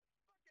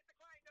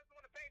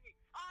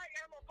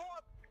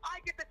I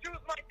get to choose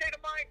my state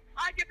of mind.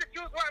 I get to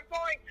choose where I'm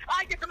going.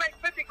 I get to make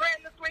 50 grand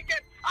this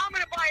weekend. I'm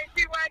going to buy a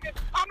G-Wagon.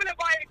 I'm going to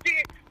buy a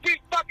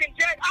fucking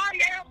jet. I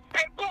am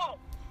a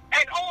bull.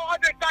 And all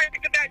other sides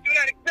of that do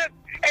not exist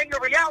in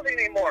your reality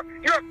anymore.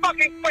 You're a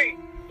fucking queen.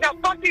 Now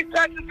fuck these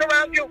peasants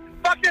around you.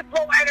 Fuck this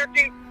low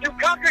energy. You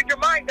conquered your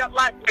mind that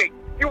last week.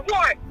 You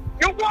won.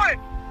 You won.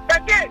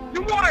 That's it.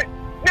 You won.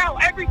 Now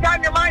every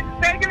time your mind is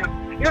negative,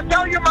 you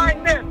tell your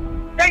mind this.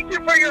 Thank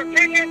you for your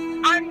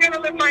opinion. I'm going to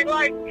live my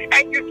life.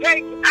 And you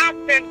take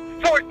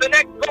action towards the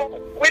next goal.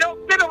 We don't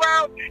sit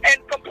around and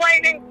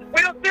complaining.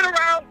 We don't sit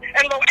around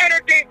and low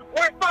energy.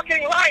 We're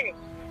fucking lying.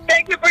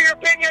 Thank you for your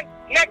opinion.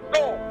 Next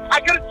goal. I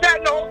could have sat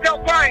in the hotel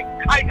crying.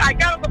 I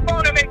got on the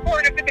phone and made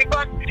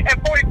 $450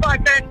 and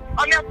 45 cents.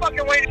 I'm not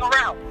fucking waiting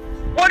around.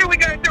 What are we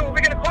going to do? Are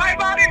we going to cry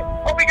about it?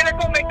 Or are we going to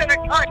go make the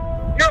next hunt?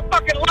 You're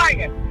fucking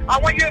lying. I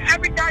want you,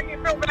 every time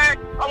you feel bad,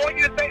 I want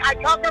you to say, I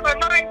conquer my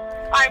mind.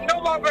 I am no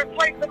longer a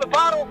slave to the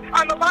bottle.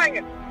 I'm a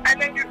lion.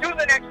 And then you do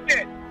the next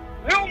shit.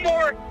 No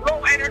more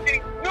low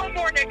energy. No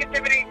more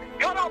negativity.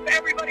 Cut off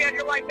everybody in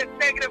your life that's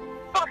negative.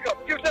 Fuck them.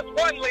 You just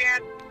won,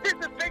 Leanne. This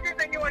is bigger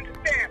than you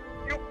understand.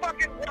 You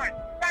fucking won.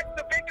 That's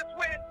the biggest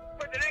win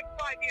for the next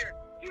 5 years.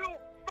 You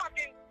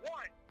fucking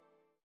won.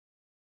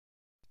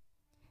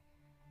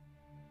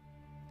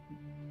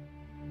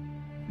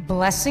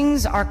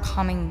 Blessings are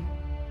coming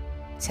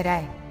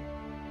today.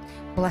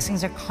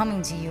 Blessings are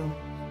coming to you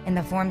in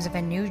the forms of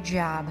a new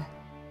job,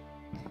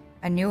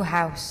 a new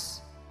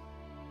house,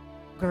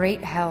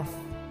 great health,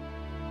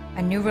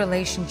 a new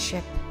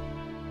relationship,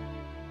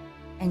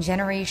 and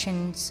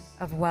generations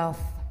of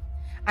wealth.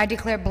 I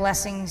declare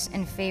blessings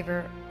and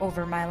favor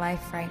over my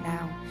life right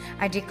now.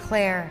 I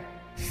declare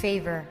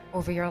favor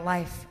over your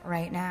life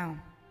right now.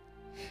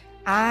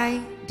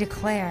 I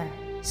declare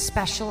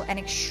special and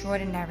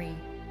extraordinary,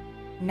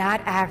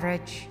 not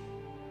average,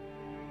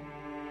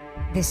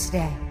 this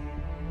day.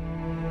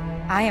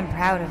 I am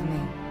proud of me.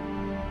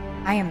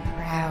 I am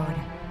proud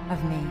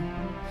of me.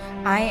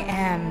 I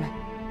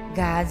am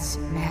God's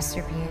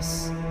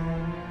masterpiece,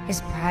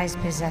 his prized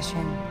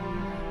possession,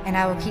 and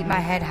I will keep my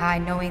head high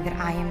knowing that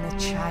I am the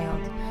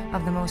child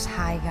of the Most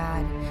High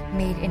God,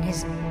 made in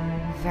his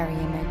very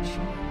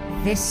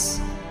image.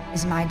 This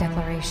is my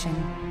declaration.